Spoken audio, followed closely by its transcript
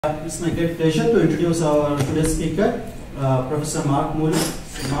It's my great pleasure to introduce our today's speaker, Professor Mark Mueller.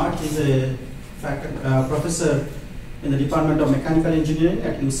 So Mark is a professor in the Department of Mechanical Engineering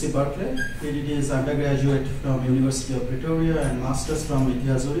at UC Berkeley. He did his undergraduate from University of Pretoria and master's from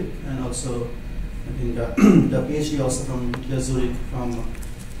ETH Zurich, and also I think the PhD also from ETH Zurich from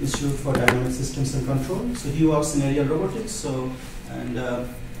Institute for Dynamic Systems and Control. So he works in aerial robotics.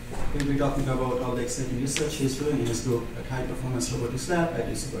 We'll be talking about all the exciting research he's doing in his group at High Performance Robotics Lab at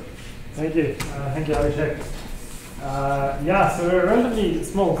UC Berkeley. Thank you. Thank you, Abhishek. So we're a relatively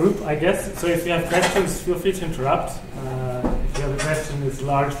small group, I guess. So if you have questions, feel free to interrupt. If you have a question, it's a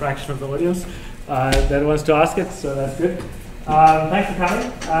large fraction of the audience that wants to ask it, so that's good. Thanks for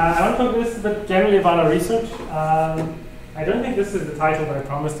coming. I want to talk a bit generally about our research. I don't think this is the title that I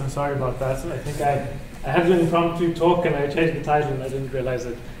promised. I'm sorry about that. So I think I had an impromptu talk and I changed the title and I didn't realize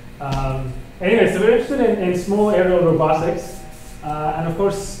it. Anyway, so we're interested in small aerial robotics, and of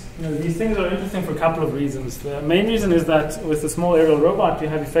course, these things are interesting for a couple of reasons. The main reason is that with the small aerial robot, you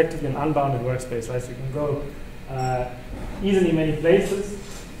have effectively an unbounded workspace, right? So you can go easily many places,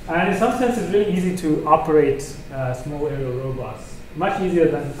 and in some sense, it's really easy to operate small aerial robots, much easier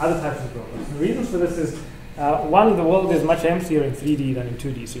than other types of robots. And the reasons for this is one, the world is much emptier in 3D than in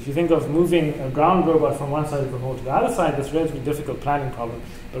 2D. So if you think of moving a ground robot from one side of the hall to the other side, that's a relatively difficult planning problem.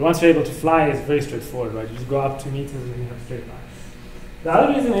 But once you're able to fly, it's very straightforward, right? You just go up 2 meters and you have a straight line. The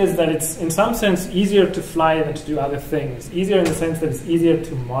other reason is that it's, in some sense, easier to fly than to do other things. Easier in the sense that it's easier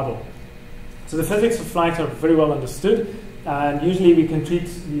to model. So the physics of flight are very well understood, and usually we can treat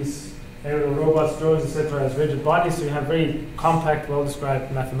these aerial robots, drones, etc., as rigid bodies, so you have very compact,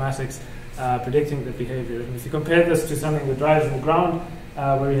 well-described mathematics predicting the behavior. And if you compare this to something that drives on the ground,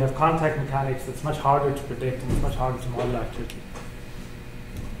 where you have contact mechanics, it's much harder to predict and it's much harder to model accurately.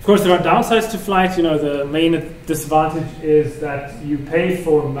 Of course, there are downsides to flight. The main disadvantage is that you pay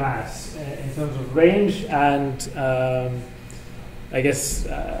for mass in terms of range and, I guess,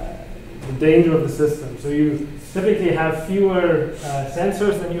 the danger of the system. So you typically have fewer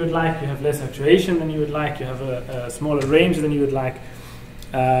sensors than you would like, you have less actuation than you would like, you have a smaller range than you would like.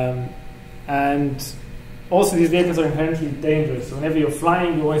 And also these vehicles are inherently dangerous. So whenever you're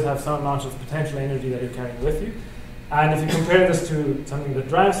flying, you always have some amount of potential energy that you're carrying with you. And if you compare this to something that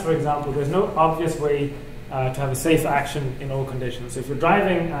drives, for example, there's no obvious way to have a safe action in all conditions. So if you're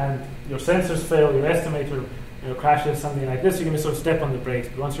driving and your sensors fail, your estimator crashes, something like this, you can just sort of step on the brakes.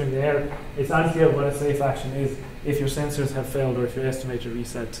 But once you're in the air, it's unclear what a safe action is if your sensors have failed or if your estimator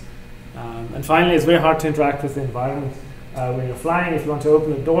resets. And finally, it's very hard to interact with the environment. When you're flying, if you want to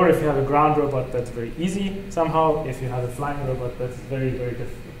open a door, if you have a ground robot, that's very easy somehow. If you have a flying robot, that's very, very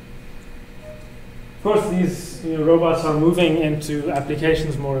difficult. Of course, these robots are moving into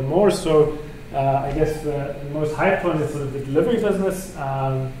applications more and more. So I guess the most hyped one is sort of the delivery business.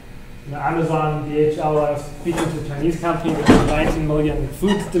 Amazon, DHL, I was speaking to a Chinese company that does 19 million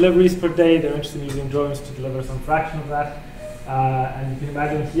food deliveries per day. They're interested in using drones to deliver some fraction of that. And you can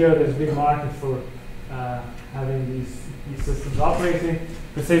imagine here there's a big market for having these systems operating.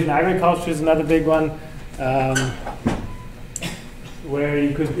 Precision agriculture is another big one, where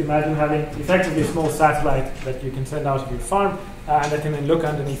you could imagine having effectively a small satellite that you can send out of your farm and that can then look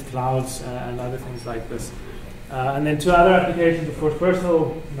underneath clouds and other things like this. And then 2 other applications, of course,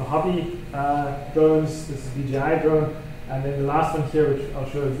 personal hobby drones. This is a DJI drone. And then the last one here, which I'll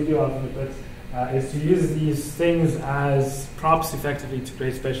show a video of in a bit, is to use these things as props effectively to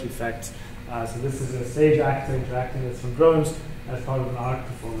create special effects. So this is a stage actor interacting with some drones as part of an art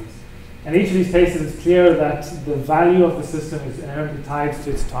performance. And each of these cases, it's clear that the value of the system is inherently tied to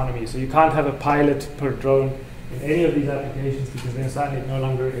its autonomy. So you can't have a pilot per drone in any of these applications because then suddenly it no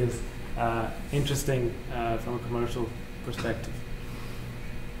longer is interesting from a commercial perspective.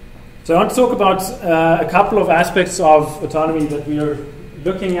 So I want to talk about a couple of aspects of autonomy that we are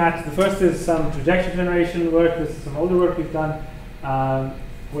looking at. The first is some trajectory generation work. This is some older work we've done,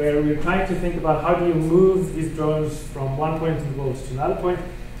 where we're trying to think about how do you move these drones from one point in the world to another point.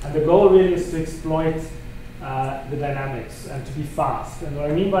 And the goal really is to exploit the dynamics and to be fast. And what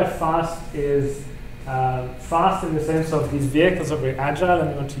I mean by fast is fast in the sense of these vehicles are very agile and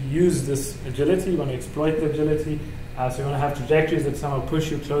you want to use this agility, you want to exploit the agility. So you want to have trajectories that somehow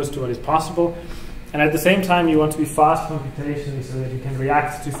push you close to what is possible. And at the same time, you want to be fast computationally so that you can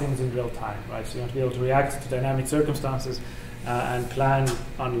react to things in real time, right? So you want to be able to react to dynamic circumstances and plan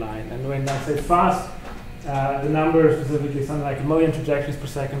online. And when I say fast, the number is specifically something like 1 million trajectories per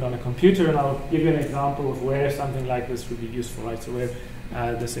second on a computer, and I'll give you an example of where something like this would be useful, right? So where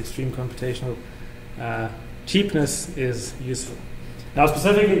this extreme computational cheapness is useful. Now,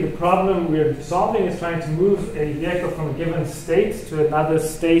 specifically, the problem we're solving is trying to move a vehicle from a given state to another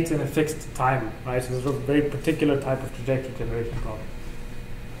state in a fixed time, right? So it's a very particular type of trajectory generation problem.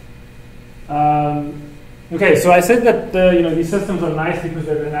 Okay, so I said that these systems are nice because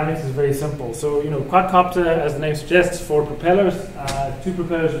their dynamics is very simple. So quadcopter, as the name suggests, 4 propellers, 2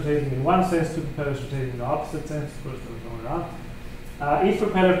 propellers rotating in one sense, 2 propellers rotating in the opposite sense. Of course, they're going around. Each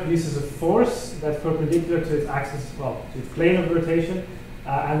propeller produces a force that's perpendicular to its axis, well, to its plane of rotation,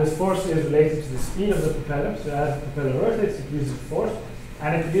 and this force is related to the speed of the propeller. So as the propeller rotates, it produces a force,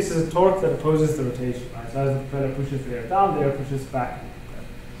 and it produces a torque that opposes the rotation. Right? So as the propeller pushes the air down, the air pushes back.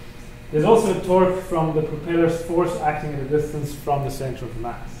 There's also a torque from the propeller's force acting at a distance from the center of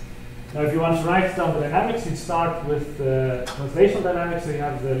mass. Now, if you want to write down the dynamics, you'd start with the translational dynamics. So you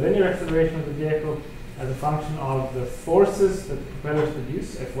have the linear acceleration of the vehicle as a function of the forces that the propellers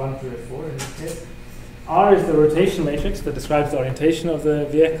produce, F1 through F4 in this case. R is the rotation matrix that describes the orientation of the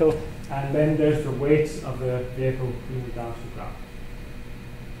vehicle, and then there's the weight of the vehicle being down to the ground.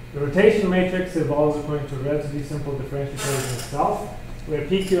 The rotation matrix evolves according to a relatively simple differential equation itself, where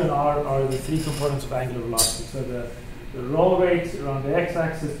PQ and R are the 3 components of angular velocity. So the roll rate around the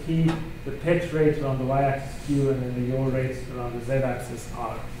x-axis, P, the pitch rate around the y-axis, Q, and then the yaw rate around the z-axis,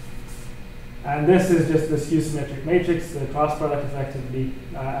 R. And this is just the skew symmetric matrix, the cross product effectively.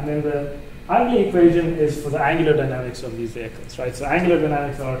 And then the ugly equation is for the angular dynamics of these vehicles, right? So angular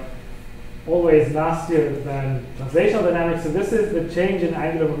dynamics are always nastier than translational dynamics. So this is the change in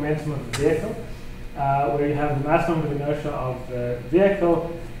angular momentum of the vehicle, where you have the mass moment of inertia of the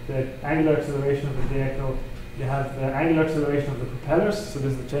vehicle, the angular acceleration of the vehicle, you have the angular acceleration of the propellers, so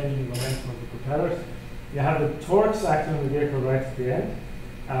this is the change in momentum of the propellers. You have the torques acting on the vehicle right at the end,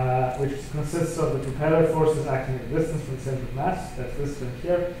 which consists of the propeller forces acting at a distance from the center of mass, that's this term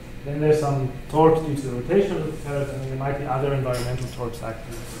here. Then there's some torque due to the rotation of the propellers, and then there might be other environmental torques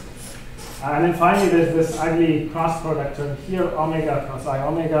acting. And then finally, there's this ugly cross product term here, omega cross I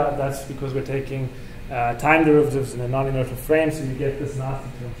omega. That's because we're taking time derivatives in a non-inertial frame, so you get this nasty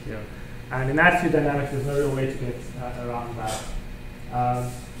term here. And in attitude dynamics, there's no real way to get around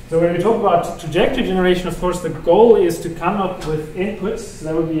that. So when we talk about trajectory generation, of course, the goal is to come up with inputs. So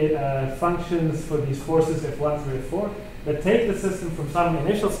that would be functions for these forces F1 through F4 that take the system from some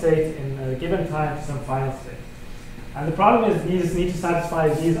initial state in a given time to some final state. And the problem is these need to satisfy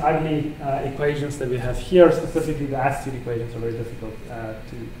these ugly equations that we have here. Specifically, the attitude equations are very difficult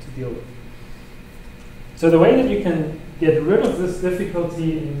to deal with. So the way that you can get rid of this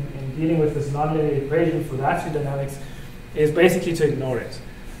difficulty in dealing with this nonlinear equation for the attitude dynamics is basically to ignore it.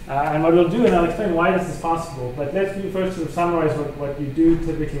 And what we'll do, and I'll explain why this is possible, but let's do first sort of summarize what you do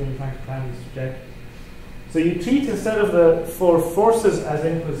typically when you're trying to plan this trajectory. So you treat, instead of the 4 forces as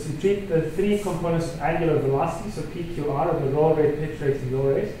inputs, you treat the 3 components of angular velocity, so PQR, the roll rate, pitch rate, and yaw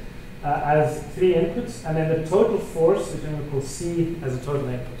rate, as 3 inputs, and then the total force, which I'm going to call C, as a total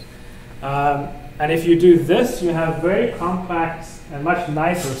input. And if you do this, you have very compact and much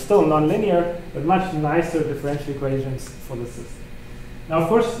nicer, still nonlinear, but much nicer differential equations for the system. Now, of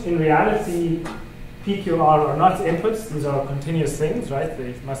course, in reality, PQR are not inputs. These are continuous things, right?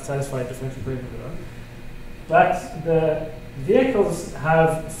 They must satisfy a differential equation of their own. But the vehicles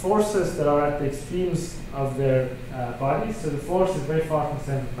have forces that are at the extremes of their bodies. So the force is very far from the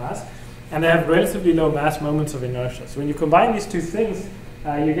center of mass. And they have relatively low mass moments of inertia. So when you combine these two things,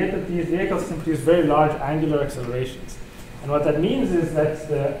 you get that these vehicles can produce very large angular accelerations. And what that means is that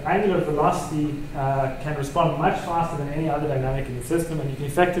the angular velocity can respond much faster than any other dynamic in the system, and you can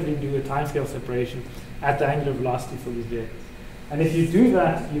effectively do a timescale separation at the angular velocity for these vehicles. And if you do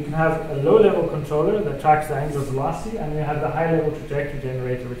that, you can have a low-level controller that tracks the angular velocity, and you have the high-level trajectory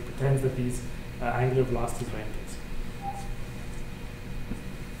generator, which pretends that these angular velocities are inputs.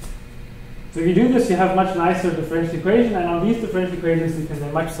 So if you do this, you have much nicer differential equation, and on these differential equations, you can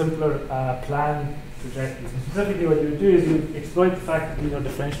then much simpler plan trajectories. And specifically, what you do is you exploit the fact that these are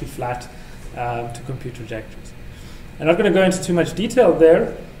differentially flat to compute trajectories. I'm not going to go into too much detail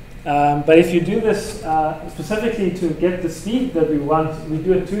there, but if you do this specifically to get the speed that we want, we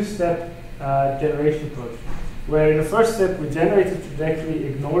do a 2-step generation approach, where in the first step, we generate a trajectory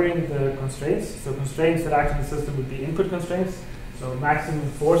ignoring the constraints. So constraints that act in the system would be input constraints, so maximum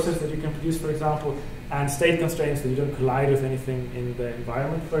forces that you can produce, for example, and state constraints that you don't collide with anything in the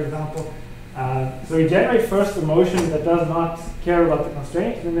environment, for example. So we generate first a motion that does not care about the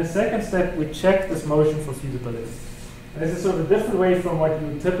constraint. And in the second step, we check this motion for feasibility. And this is sort of a different way from what you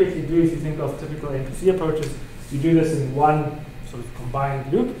would typically do if you think of typical MPC approaches. You do this in one sort of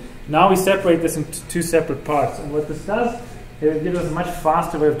combined loop. Now we separate this into 2 separate parts. And what this does is it gives us a much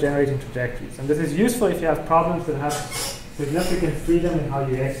faster way of generating trajectories. And this is useful if you have problems that have significant freedom in how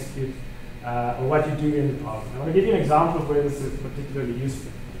you execute or what you do in the problem. I want to give you an example of where this is particularly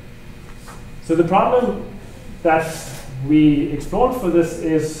useful. So the problem that we explored for this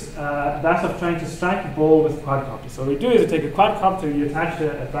is that of trying to strike a ball with quadcopter. So what we do is you take a quadcopter, you attach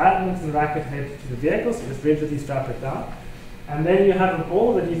a badminton racket head to the vehicle, so just rigidly strap it down, and then you have a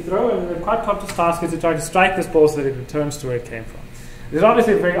ball that you throw, and the quadcopter's task is to try to strike this ball so that it returns to where it came from. This is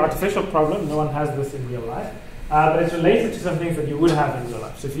obviously a very artificial problem. No one has this in real life, but it's related to some things that you would have in real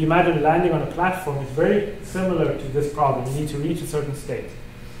life. So if you imagine landing on a platform, it's very similar to this problem. You need to reach a certain state.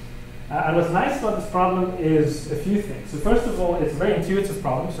 And what's nice about this problem is a few things. So first of all, it's a very intuitive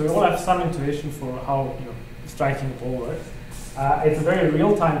problem. So we all have some intuition for how striking a ball works. It's a very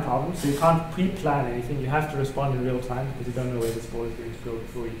real-time problem, so you can't pre-plan anything. You have to respond in real time because you don't know where this ball is going to go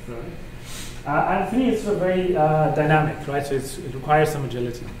before you throw it. And three, it's sort of very dynamic, right? So it requires some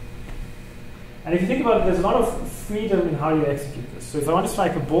agility. And if you think about it, there's a lot of freedom in how you execute this. So if I want to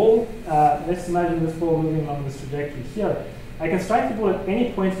strike a ball, let's imagine this ball moving along this trajectory here. I can strike the ball at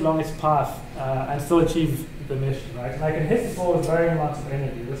any point along its path and still achieve the mission, right? And I can hit the ball with varying amounts of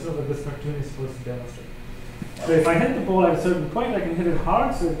energy. This is what this cartoon is supposed to demonstrate. So if I hit the ball at a certain point, I can hit it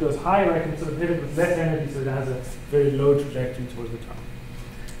hard so it goes high, or I can sort of hit it with less energy so it has a very low trajectory towards the top.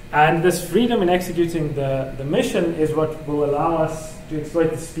 And this freedom in executing the mission is what will allow us to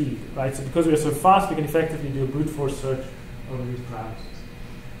exploit the speed, right? So because we're so fast, we can effectively do a brute force search over these parameters.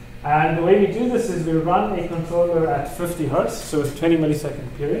 And the way we do this is we run a controller at 50 hertz, so it's a 20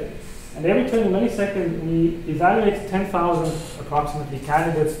 millisecond period. And every 20 milliseconds, we evaluate 10,000 approximately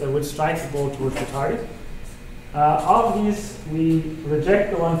candidates that would strike the ball towards the target. Of these, we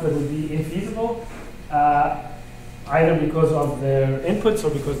reject the ones that would be infeasible, either because of their inputs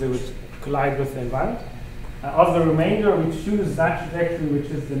or because they would collide with the environment. Of the remainder, we choose that trajectory which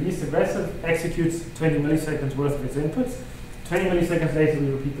is the least aggressive, executes 20 milliseconds worth of its inputs. 20 milliseconds later,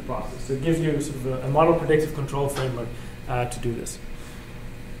 we repeat the process. So it gives you sort of a model predictive control framework to do this.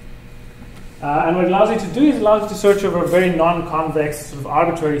 And what it allows you to do is it allows you to search over a very non-convex, sort of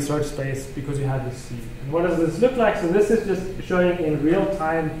arbitrary search space because you have this speed. And what does this look like? So this is just showing in real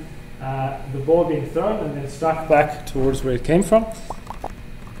time the ball being thrown and then struck back towards where it came from.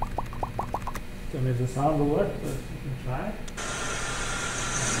 Don't know if the sound will work, but you can try.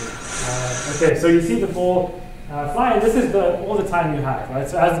 Okay, so you see the ball flying. This is all the time you have, right?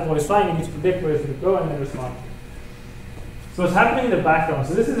 So as the ball is flying, you need to predict where it's going to go and then respond. So what's happening in the background?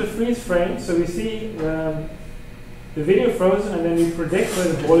 So this is a freeze frame. So we see the video frozen, and then we predict where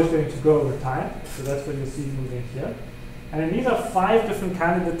the ball is going to go over time. So that's what you'll see moving here. And then these are 5 different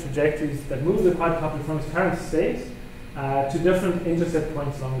candidate trajectories that move the quadcopter from its current state to different intercept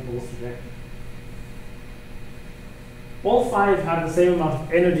points along the ball's trajectory. All 5 have the same amount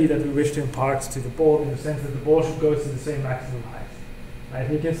of energy that we wish to impart to the ball, in the sense that the ball should go to the same maximum height. Right?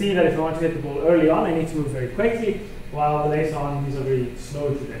 And you can see that if I want to hit the ball early on, I need to move very quickly, while later on, these are very slow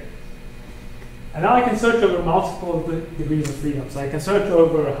trajectories. And now I can search over multiple degrees of freedom. So I can search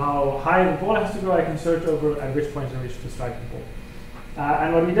over how high the ball has to go. I can search over at which point I wish to strike the ball.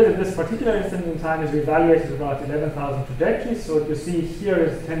 And what we did at this particular instant in time is we evaluated about 11,000 trajectories. So what you see here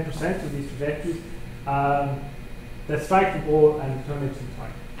is 10% of these trajectories that strike the ball and return it to the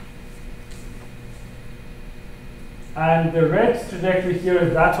target. And the red trajectory here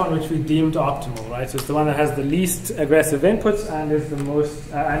is that one which we deemed optimal, right? So it's the one that has the least aggressive inputs and is the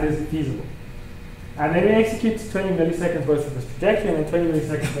most and is feasible. And then we execute 20 milliseconds worth of this trajectory, and then 20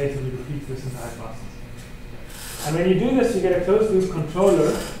 milliseconds later we repeat this entire process. And when you do this, you get a closed-loop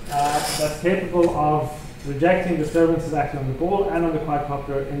controller that's capable of rejecting disturbances acting on the ball and on the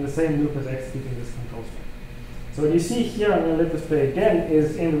quadcopter in the same loop as executing this control string. So what you see here, I'm going to let this play again,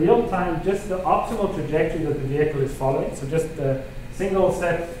 is in real time just the optimal trajectory that the vehicle is following. So just the single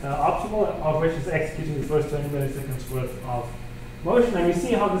set optimal, of which is executing the first 20 milliseconds worth of motion. And we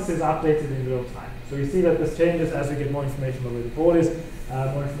see how this is updated in real time. So we see that this changes as we get more information about where the ball is,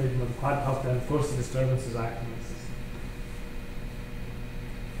 more information about the quadcopter, and of course the disturbances acting on the system.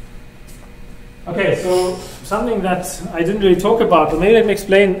 Okay, so something that I didn't really talk about, but maybe let me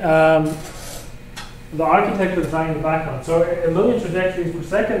explain the architecture is running in the background. So a million trajectories per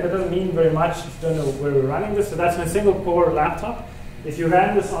second, that doesn't mean very much if you don't know where we're running this. So that's in a single core laptop. If you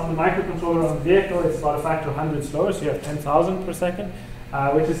ran this on the microcontroller on the vehicle, it's about a factor of 100 slower, so you have 10,000 per second,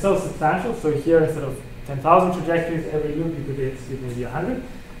 which is still substantial. So here, instead of 10,000 trajectories every loop, you could get maybe 100.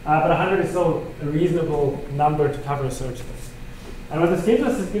 But 100 is still a reasonable number to cover a search space. And what this gives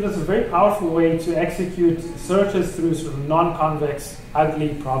us is a very powerful way to execute searches through sort of non-convex, ugly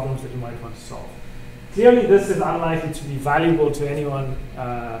problems that you might want to solve. Clearly, this is unlikely to be valuable to anyone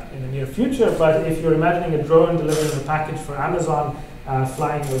in the near future, but if you're imagining a drone delivering a package for Amazon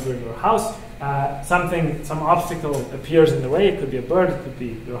flying over your house, some obstacle appears in the way. It could be a bird, it could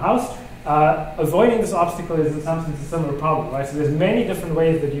be your house. Avoiding this obstacle is in some sense a similar problem, right? So there's many different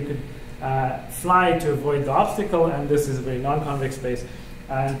ways that you could fly to avoid the obstacle, and this is a very non-convex space.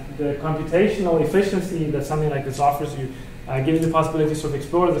 And the computational efficiency that something like this offers you gives you the possibility to sort of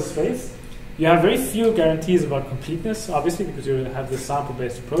explore the space. You have very few guarantees about completeness, obviously, because you have this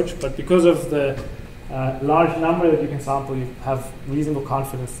sample-based approach, but because of the large number that you can sample, you have reasonable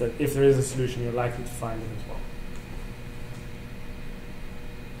confidence that if there is a solution, you're likely to find it as well.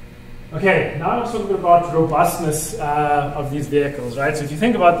 Okay, now let's talk about robustness of these vehicles, right? So if you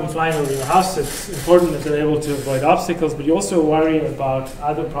think about them flying over your house, it's important that they're able to avoid obstacles, but you also worry about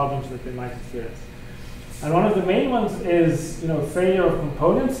other problems that they might experience. And one of the main ones is, failure of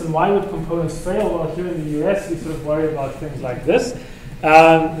components. And why would components fail? Well, here in the US, we sort of worry about things like this.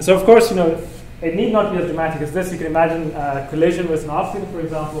 So of course, it need not be as dramatic as this. You can imagine a collision with an obstacle, for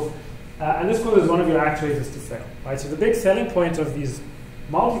example, and this causes one of your actuators to fail, right? So the big selling point of these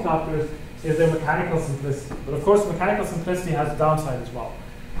multicopters is their mechanical simplicity. But of course, mechanical simplicity has a downside as well.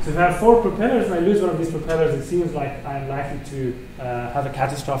 So if I have 4 propellers and I lose one of these propellers, it seems like I'm likely to have a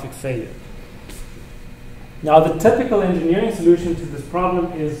catastrophic failure. Now, the typical engineering solution to this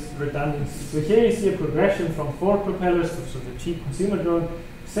problem is redundancy. So here you see a progression from 4 propellers for the cheap consumer drone,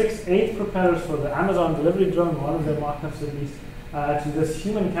 6, 8 propellers for the Amazon delivery drone, one of their mock-ups at least, to this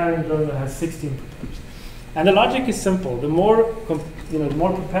human-carrying drone that has 16 propellers. And the logic is simple. The more, the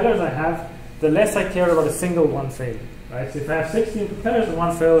more propellers I have, the less I care about a single one failing. Right? So if I have 16 propellers and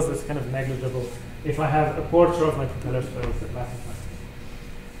one fails, that's kind of negligible. If I have a quarter of my propellers fails, that matters much.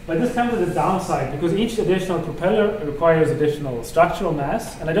 But this comes with a downside, because each additional propeller requires additional structural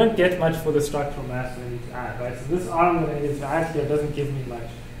mass, and I don't get much for the structural mass that I need to add. Right? So this arm that I need to add here doesn't give me much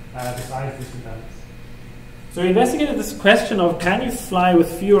besides this imbalance. So we investigated this question of, can you fly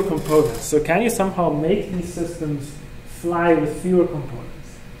with fewer components? So can you somehow make these systems fly with fewer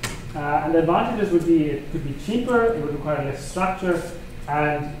components? And the advantages would be, it could be cheaper, it would require less structure,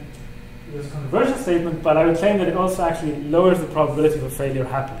 and there's a controversial statement, but I would claim that it also actually lowers the probability of a failure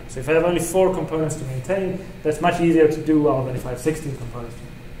happening. So if I have only 4 components to maintain, that's much easier to do well than if I have 16 components to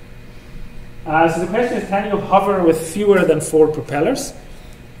maintain. So the question is, can you hover with fewer than 4 propellers?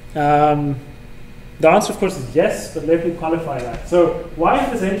 The answer, of course, is yes, but let me qualify that. So why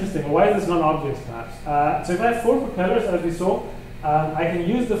is this interesting, or why is this non-obvious, perhaps? So if I have 4 propellers, as we saw, I can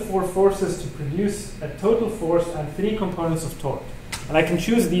use the 4 forces to produce a total force and 3 components of torque. And I can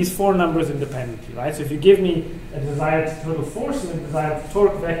choose these 4 numbers independently, right? So if you give me a desired total force and a desired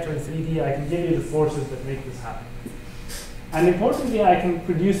torque vector in 3D, I can give you the forces that make this happen. And importantly, I can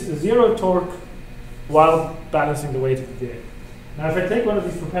produce 0 torque while balancing the weight of the vehicle. Now, if I take one of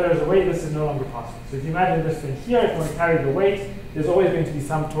these propellers away, this is no longer possible. So if you imagine this thing here, if I want to carry the weight, there's always going to be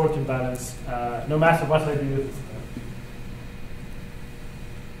some torque imbalance, no matter what I do with the propeller.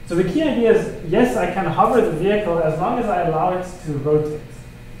 So the key idea is, yes, I can hover the vehicle as long as I allow it to rotate.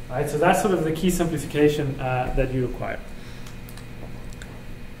 Right? So that's sort of the key simplification that you require.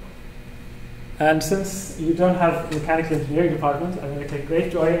 And since you don't have a mechanical engineering department, I'm going to take great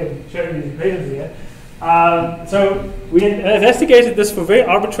joy in sharing these equations here. So we investigated this for very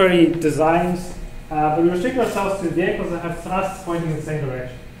arbitrary designs, but we restrict ourselves to vehicles that have thrusts pointing in the same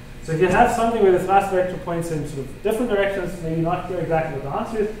direction. So if you have something where the thrust vector points in sort of different directions, maybe not clear exactly what the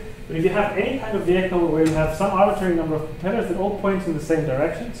answer is, but if you have any kind of vehicle where you have some arbitrary number of propellers that all point in the same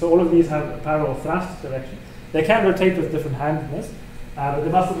direction, so all of these have a parallel thrust direction, they can rotate with different handedness, but they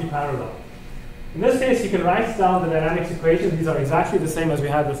must all be parallel. In this case, you can write down the dynamics equation. These are exactly the same as we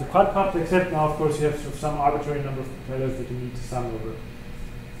had with the quadcopter, except now, of course, you have sort of some arbitrary number of propellers that you need to sum over.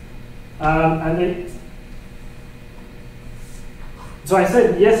 So I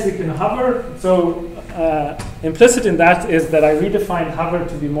said, yes, we can hover. So implicit in that is that I redefined hover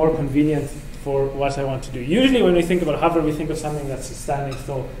to be more convenient for what I want to do. Usually when we think about hover, we think of something that's standing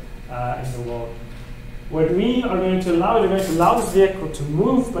still in the world. What we are going to allow, we're going to allow this vehicle to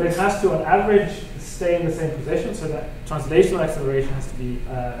move, but it has to, on average, stay in the same position. So that translational acceleration has to be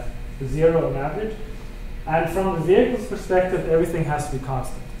 0 on average. And from the vehicle's perspective, everything has to be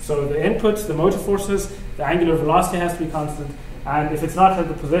constant. So the inputs, the motor forces, the angular velocity has to be constant. And if it's not at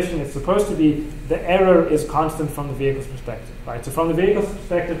the position it's supposed to be, the error is constant from the vehicle's perspective. Right? So from the vehicle's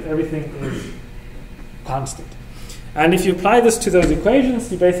perspective, everything is constant. And if you apply this to those equations,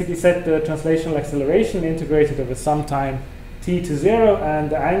 you basically set the translational acceleration integrated over some time t to 0, and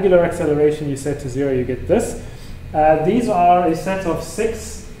the angular acceleration you set to 0, you get this. These are a set of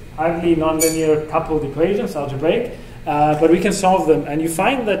 6 highly nonlinear coupled equations, algebraic, but we can solve them. And you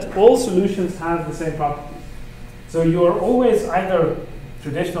find that all solutions have the same properties. So you're always either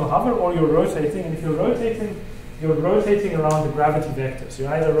traditional hover or you're rotating. And if you're rotating around the gravity vector. So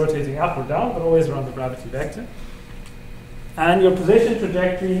you're either rotating up or down, but always around the gravity vector. And your position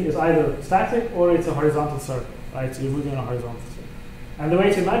trajectory is either static or it's a horizontal circle, right? So you're moving on a horizontal circle. And the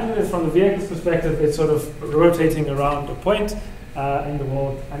way to imagine it is from the vehicle's perspective, it's sort of rotating around a point in the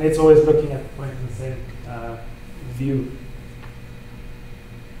wall, and it's always looking at the point in the same view.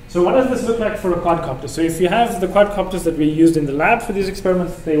 So what does this look like for a quadcopter? So if you have the quadcopters that we used in the lab for these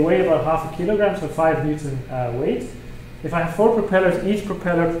experiments, they weigh about 0.5 kilogram, so 5 Newton weight. If I have 4 propellers, each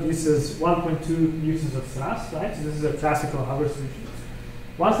propeller produces 1.2 newtons of thrust, right? So this is a classical hover solution.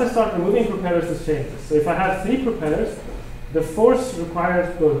 Once I start removing propellers, this changes. So if I have 3 propellers, the force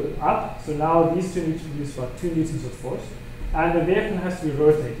required goes up. So now these two need to produce about 2 newtons of force. And the vehicle has to be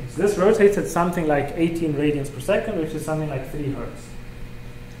rotating. So this rotates at something like 18 radians per second, which is something like 3 hertz.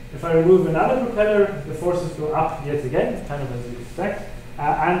 If I remove another propeller, the forces go up yet again, kind of as you'd expect.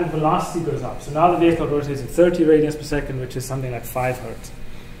 And the velocity goes up. So now the vehicle rotates at 30 radians per second, which is something like 5 hertz.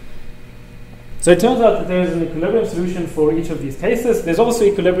 So it turns out that there is an equilibrium solution for each of these cases. There's also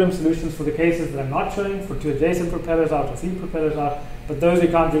equilibrium solutions for the cases that I'm not showing, for 2 adjacent propellers out or 3 propellers out, but those we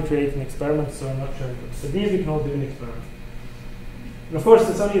can't recreate in experiments, so I'm not showing them. So these we can all do in experiments. And of course,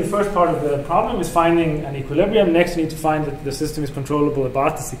 it's only the first part of the problem is finding an equilibrium. Next, we need to find that the system is controllable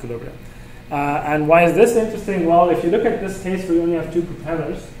about this equilibrium. And why is this interesting? Well, if you look at this case where we only have 2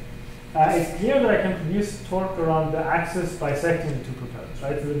 propellers, it's clear that I can produce torque around the axis bisecting the 2 propellers,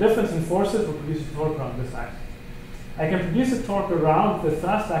 right? So the difference in forces will produce a torque around this axis. I can produce a torque around the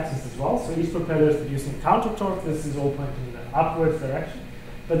thrust axis as well. So each propeller is producing counter torque. This is all pointing in the upwards direction.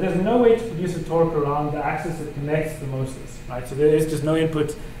 But there's no way to produce a torque around the axis that connects the motors, right? So there is just no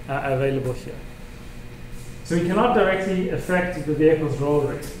input available here. So we cannot directly affect the vehicle's roll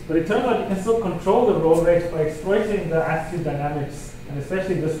rate. But it turns out you can still control the roll rate by exploiting the attitude dynamics, and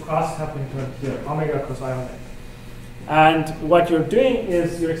especially this cross-coupling term here, omega cross I omega. And what you're doing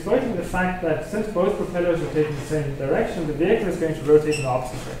is you're exploiting the fact that since both propellers are taking the same direction, the vehicle is going to rotate in the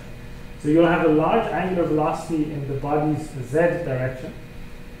opposite direction. So you'll have a large angular velocity in the body's z direction.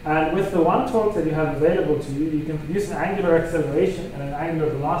 And with the one torque that you have available to you, you can produce an angular acceleration and an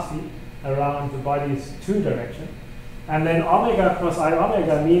angular velocity around the body's 2 direction. And then omega cross I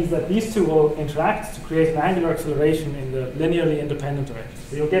omega means that these two will interact to create an angular acceleration in the linearly independent direction.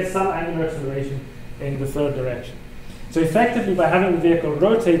 So you'll get some angular acceleration in the 3rd direction. So effectively, by having the vehicle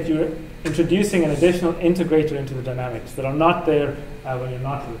rotate, you're introducing an additional integrator into the dynamics that are not there when you're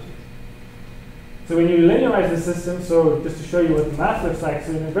not rotating. So when you linearize the system, so just to show you what the math looks like,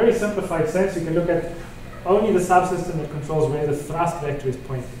 so in a very simplified sense, you can look at only the subsystem that controls where the thrust vector is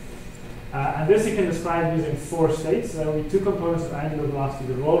pointing. And this you can describe using 4 states. There will be 2 components of angular velocity,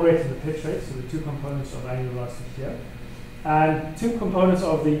 the roll rate and the pitch rate, so the 2 components of angular velocity here. And 2 components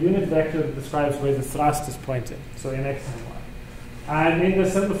of the unit vector that describes where the thrust is pointing, so in x and y. And in the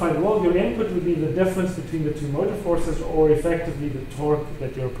simplified world, your input would be the difference between the 2 motor forces, or effectively the torque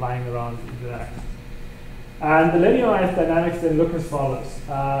that you're applying around the axis. And the linearized dynamics then look as follows.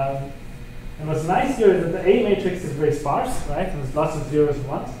 And what's nice here is that the A matrix is very sparse, right? And there's lots of zeros and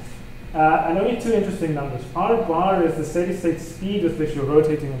ones. And only 2 interesting numbers. R bar is the steady state speed with which you're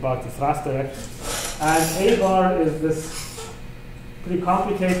rotating about the thrust direction. And A bar is this pretty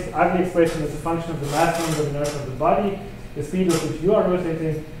complicated, ugly expression that's a function of the mass moment of inertia of the body, the speed with which you are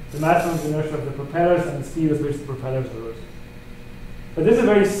rotating, the mass moment of inertia of the propellers, and the speed with which the propellers are rotating. But this is a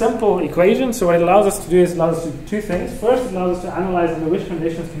very simple equation, so what it allows us to do is it allows us to do 2 things. First, it allows us to analyze under which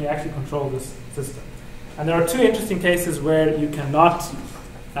conditions can you actually control this system. And there are 2 interesting cases where you cannot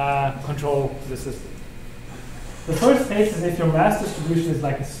control the system. The first case is if your mass distribution is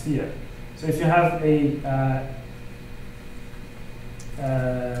like a sphere. So if you have a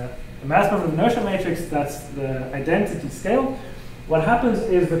mass moment of inertia matrix that's the identity scale, what happens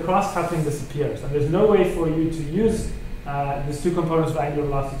is the cross-coupling disappears, and there's no way for you to use these 2 components of angular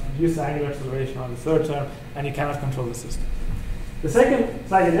velocity to produce the angular acceleration on the 3rd term, and you cannot control the system. The second,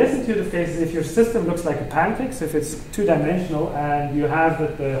 slightly less intuitive case is if your system looks like a pancake, so if it's 2-dimensional and you have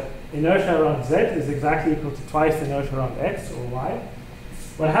that the inertia around z is exactly equal to twice the inertia around x or y.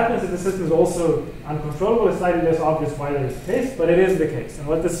 What happens is the system is also uncontrollable. It's slightly less obvious why that is the case, but it is the case. And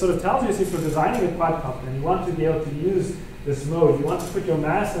what this sort of tells you is if you're designing a quadcopter and you want to be able to use this mode, you want to put your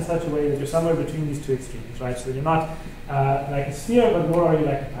mass in such a way that you're somewhere between these 2 extremes, right? So you're not like a sphere, but more are you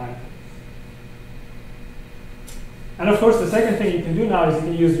like a pancake. And of course, the second thing you can do now is you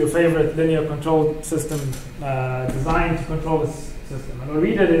can use your favorite linear control system design to control this system. And what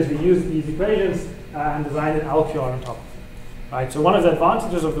we did is we used these equations and designed an LQR on top of it. Right? So one of the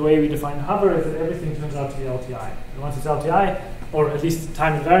advantages of the way we define hover is that everything turns out to be LTI. And once it's LTI, or at least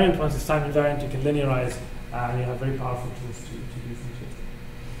time invariant, once it's time invariant, you can linearize, and you have very powerful tools to do things with.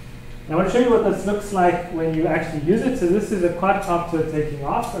 Now I want to show you what this looks like when you actually use it. So this is a quadcopter taking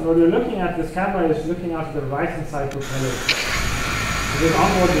off, and what we're looking at, this camera is looking out to the right-hand side propeller. So there's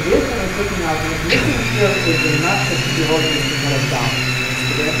onboard the vehicle, and it's looking out, and what's missing here is the nut that should be holding the propeller down.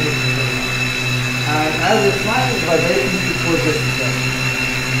 So the end of the propeller. And as we're flying, the vibration is towards this propeller.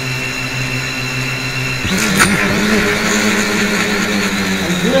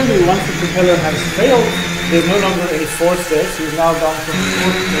 And clearly, once the propeller has failed, there's no longer any force there, so we've now gone from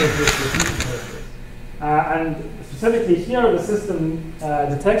force territory to heat territory. And specifically here, the system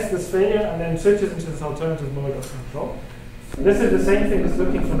detects this failure and then switches into this alternative mode of control. This is the same thing as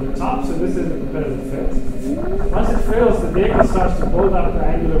looking from the top, so this is the propeller that fails. Once it fails, the vehicle starts to build up the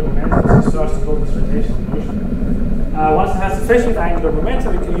angular momentum, so it starts to build this rotation in motion. Once it has sufficient angular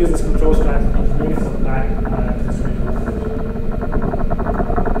momentum, it can use this control strategy to bring itself back to the straight line.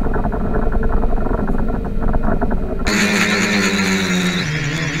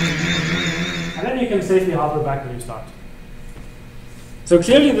 And then you can safely hover back when you start. So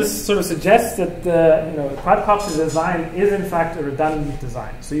clearly this sort of suggests that the quadcopter design is in fact a redundant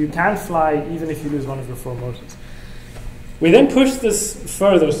design. So you can fly even if you lose one of your 4 motors. We then push this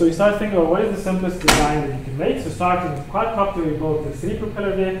further. So we start thinking, well, what is the simplest design that you can make? So starting with quadcopter, we built the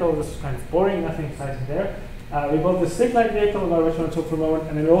 3-propeller vehicle. This is kind of boring, nothing exciting there. We built the stick-like vehicle, about which I want to talk for a moment,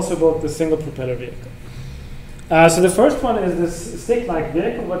 and then we also built the single-propeller vehicle. So the first one is this stick-like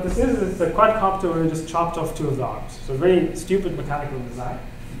vehicle. What this is a quadcopter where we just chopped off 2 of the arms. So very stupid mechanical design.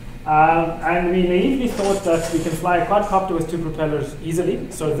 And we naively thought that we can fly a quadcopter with 2 propellers easily.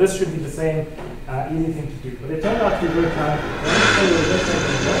 So this should be the same easy thing to do. But it turned out to be very challenging.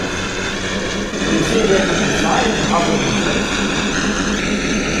 You see there you can fly, you can hover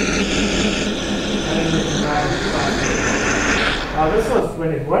and then you can drag and fly. Now this was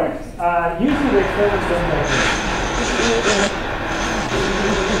when it worked. Usually the experiments don't like this.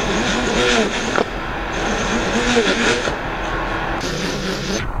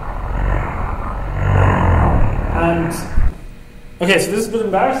 And okay, so this is a bit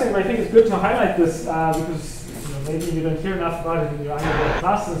embarrassing, but I think it's good to highlight this because maybe you don't hear enough about it in your undergrad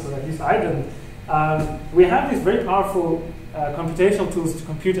classes, or at least I didn't. We have these very powerful computational tools to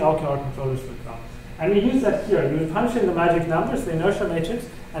compute LQR controllers, for example. And we use that here. You would punch in the magic numbers, the inertia matrix,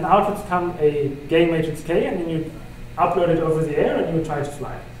 and out would come a gain matrix K, and then you upload it over the air, and you would try to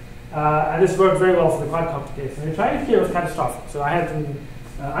fly. And this worked very well for the quadcopter case. And we tried it here, it was catastrophic. So I had an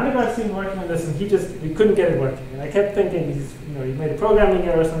undergrad student working on this, and we couldn't get it working. And I kept thinking, he made a programming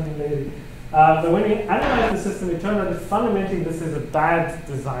error or something later. But when we analyzed the system, it turned out that fundamentally this is a bad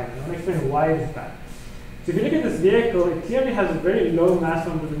design. And I want to explain why it is bad. So if you look at this vehicle, it clearly has a very low mass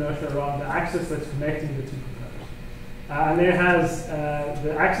moment of inertia around the axis that's connecting the 2 propellers. And it has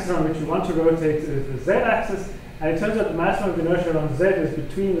the axis around which you want to rotate is the z-axis, and it turns out the mass moment of inertia around z is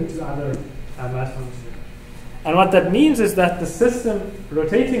between the 2 other mass moments of inertia. And what that means is that the system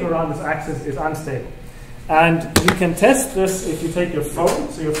rotating around this axis is unstable. And you can test this if you take your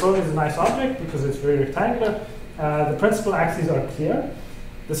phone. So your phone is a nice object because it's very rectangular. The principal axes are clear.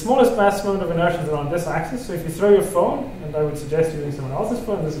 The smallest mass moment of inertia is around this axis. So if you throw your phone, and I would suggest using someone else's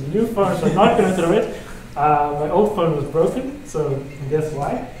phone, this is a new phone, so I'm not going to throw it. My old phone was broken, so you can guess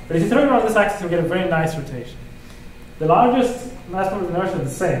why. But if you throw it around this axis, you'll get a very nice rotation. The largest mass moment of inertia is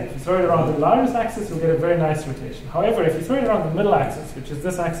the same. If you throw it around the largest axis, you'll get a very nice rotation. However, if you throw it around the middle axis, which is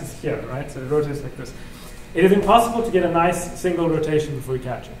this axis here, right, so it rotates like this, it is impossible to get a nice single rotation before you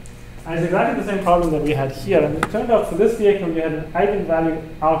catch it. And it's exactly the same problem that we had here. And it turned out for this vehicle, we had an eigenvalue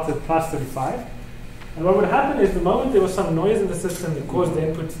out at plus 35. And what would happen is the moment there was some noise in the system that caused the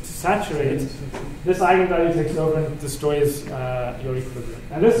input to saturate, this eigenvalue takes over and destroys your equilibrium.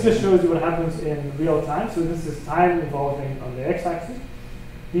 And this just shows you what happens in real time. So this is time evolving on the x-axis.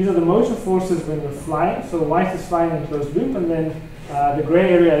 These are the motion forces when we're flying. So white is flying in a closed loop, and then the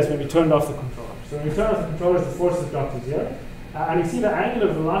gray area is when we turned off the controller. So when we turn off the controllers, the forces drop to 0. And you see the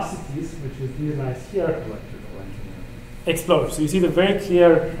angular velocities, which is these lines here, explode. So you see the very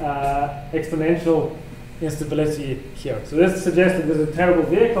clear exponential instability here. So this suggests that there's a terrible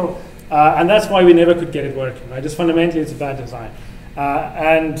vehicle, and that's why we never could get it working. Right? Just fundamentally, it's a bad design.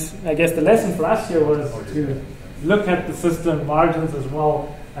 And I guess the lesson for us here was to look at the system margins as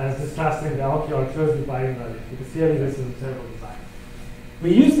well as distrusting the LQR closely by value, because clearly this is a terrible design.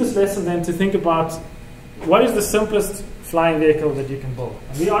 We use this lesson then to think about what is the simplest flying vehicle that you can build.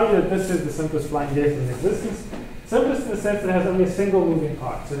 And we argue that this is the simplest flying vehicle in existence. Simplest in the sense that it has only a single moving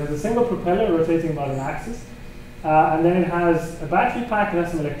part. So it has a single propeller rotating about an axis, and then it has a battery pack, it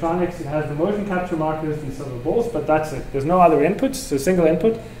has some electronics, it has the motion capture markers, these silver balls, but that's it. There's no other inputs, so single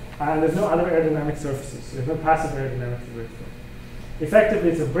input, and there's no other aerodynamic surfaces. So there's no passive aerodynamics to which to.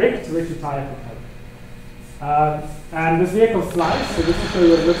 Effectively, it's a brake to which you tie a propeller. And this vehicle flies, so this is what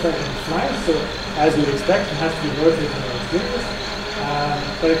it looks like when it flies. So as you'd expect, it has to be rotating on its wheels,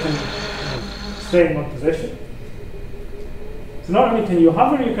 but it can stay in one position. So not only can you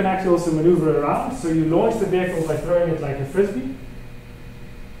hover, you can actually also maneuver around. So you launch the vehicle by throwing it like a frisbee.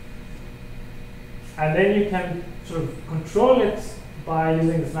 And then you can sort of control it by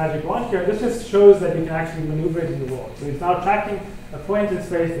using this magic wand here. This just shows that you can actually maneuver it in the world. So it's now tracking a point in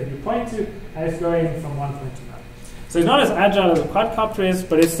space that you point to, and it's going from one point to another. So it's not as agile as a quadcopter is,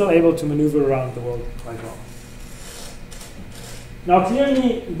 but it's still able to maneuver around the world quite well. Now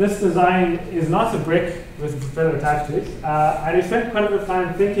clearly, this design is not a brick with a propeller attached to it. And we spent quite a bit of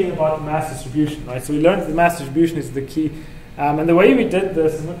time thinking about the mass distribution, right? So we learned that the mass distribution is the key. And the way we did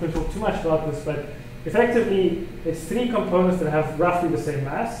this, I'm not going to talk too much about this, but effectively, it's three components that have roughly the same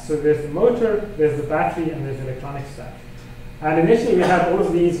mass. So there's the motor, there's the battery, and there's the electronic stack. And initially, we had all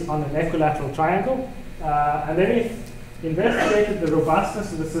of these on an equilateral triangle. And then we investigated the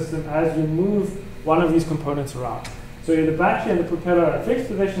robustness of the system as you move one of these components around. So the battery and the propeller are at fixed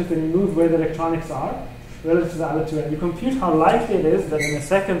positions, then you move where the electronics are relative to the other two, and you compute how likely it is that in a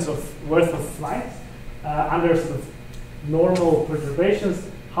second's worth of flight, under sort of normal perturbations,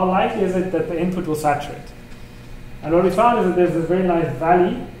 how likely is it that the input will saturate? And what we found is that there's a very nice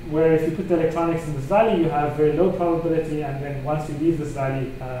valley where if you put the electronics in this valley, you have very low probability, and then once you leave this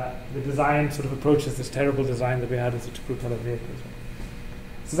valley, the design sort of approaches this terrible design that we had with the propeller vehicle.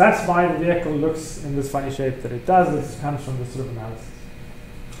 So that's why the vehicle looks in this funny shape that it does. This comes from this sort of analysis.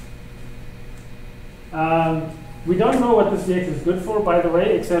 We don't know what this vehicle is good for, by the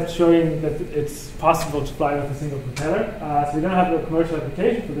way, except showing that it's possible to fly with a single propeller. So we don't have a commercial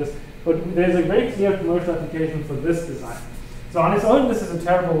application for this, but there's a very clear commercial application for this design. So on its own, this is a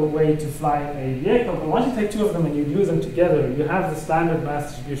terrible way to fly a vehicle, but once you take two of them and you glue them together, you have the standard mass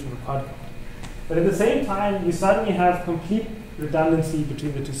distribution of a quadcopter. But at the same time, you suddenly have complete redundancy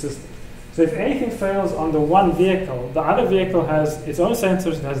between the two systems. So if anything fails on the one vehicle, the other vehicle has its own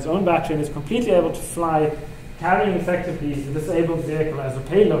sensors, it has its own battery, and is completely able to fly, carrying effectively the disabled vehicle as a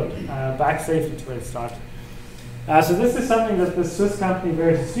payload back safely to where it started. So this is something that the Swiss company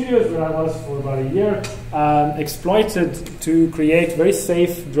Verity Studios, where I was for about a year, exploited to create very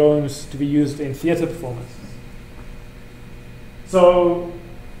safe drones to be used in theater performances. So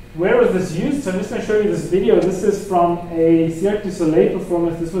where was this used? So I'm just going to show you this video. This is from a Cirque du Soleil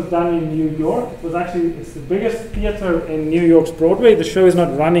performance. This was done in New York. It was actually, it's the biggest theater in New York's Broadway. The show is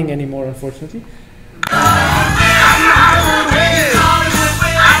not running anymore, unfortunately.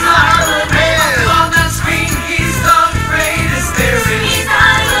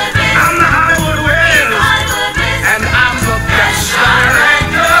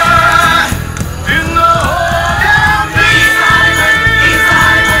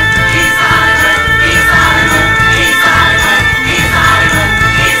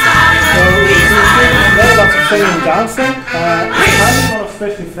 And dancing, a lot of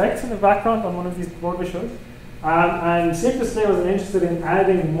special effects in the background on one of these Broadway shows. And Cirque du Soleil was interested in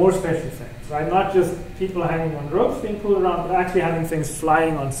adding more special effects, right? Not just people hanging on ropes being pulled around, but actually having things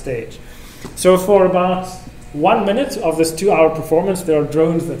flying on stage. So for about 1 minute of this 2-hour performance, there are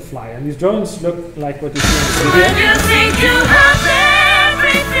drones that fly. And these drones look like what you see in the video. You think you have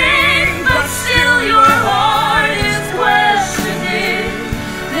everything, but still your heart is questioning.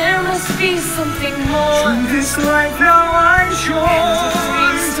 There must be something more. Truth is like now I'm sure, And the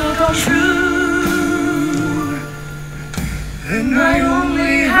dreams still come true. and I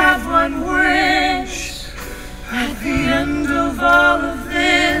only have one wish. At the end of all of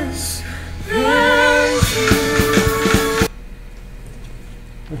this, there's you.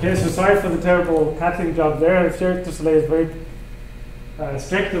 Okay, so sorry for the terrible cutting job there. Cirque du Soleil is very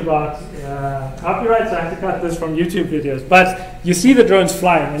strict about copyright, so I have to cut this from YouTube videos. But you see the drones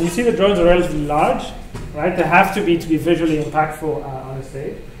flying, and you see the drones are relatively large, right? They have to be visually impactful on a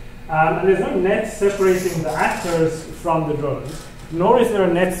stage. And there's no net separating the actors from the drones, nor is there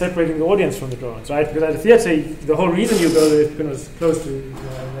a net separating the audience from the drones, right? Because at the theater, the whole reason you go there is because it's close to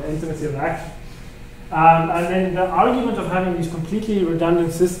the intimacy of the action. And then the argument of having these completely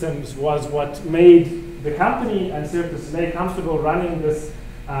redundant systems was what made the company and Cirque du Soleil comfortable running this.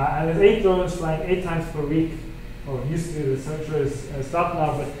 And there's 8 drones flying 8 times per week, or used to be, the censure is stopped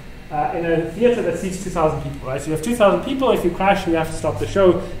now, but in a theater that seats 2,000 people, right? So you have 2,000 people. If you crash, you have to stop the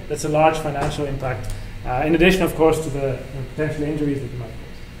show. That's a large financial impact. in addition, of course, to the potential injuries that you might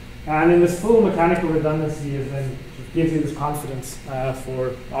cause. And in this full mechanical redundancy, it then gives you this confidence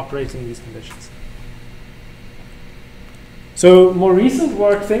for operating in these conditions. So more recent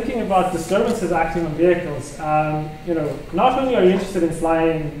work thinking about disturbances acting on vehicles. Not only are you interested in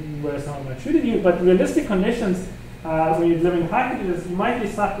flying where someone might shoot at you, but realistic conditions when you're delivering packages, you might be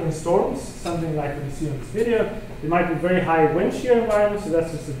stuck in storms, something like what you see on this video. It might be very high wind shear environments, so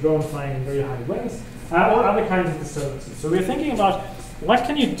that's just a drone flying in very high winds, or other kinds of disturbances. So we're thinking about what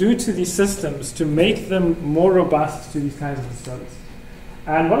can you do to these systems to make them more robust to these kinds of disturbances.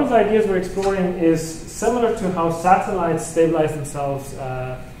 And one of the ideas we're exploring is similar to how satellites stabilize themselves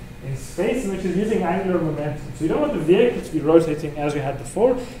in space, which is using angular momentum. So you don't want the vehicle to be rotating as we had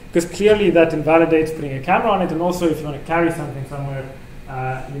before, because clearly that invalidates putting a camera on it, and also if you want to carry something somewhere,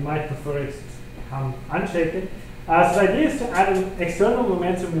 you might prefer it to come unshaken. So the idea is to add an external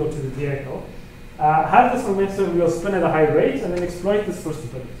momentum wheel to the vehicle, have this momentum wheel spin at a high rate, and then exploit this for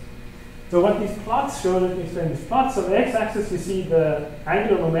stability. So what these plots show, let me explain these plots. So the x-axis, you see the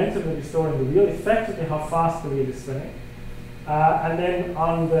angular momentum that you store in the wheel, effectively how fast the wheel is spinning. And then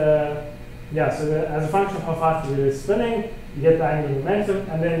on the, as a function of how fast the wheel is spinning, you get the angular momentum,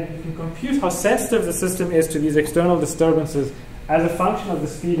 and then you can compute how sensitive the system is to these external disturbances as a function of the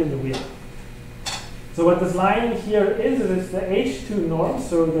speed in the wheel. So what this line here is it's the H2 norm,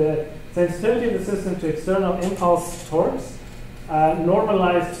 so the sensitivity of the system to external impulse torques,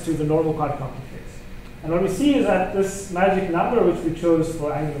 normalized to the normal quadcopter case. And what we see is that this magic number, which we chose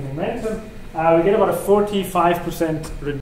for angular momentum, we get about a 45%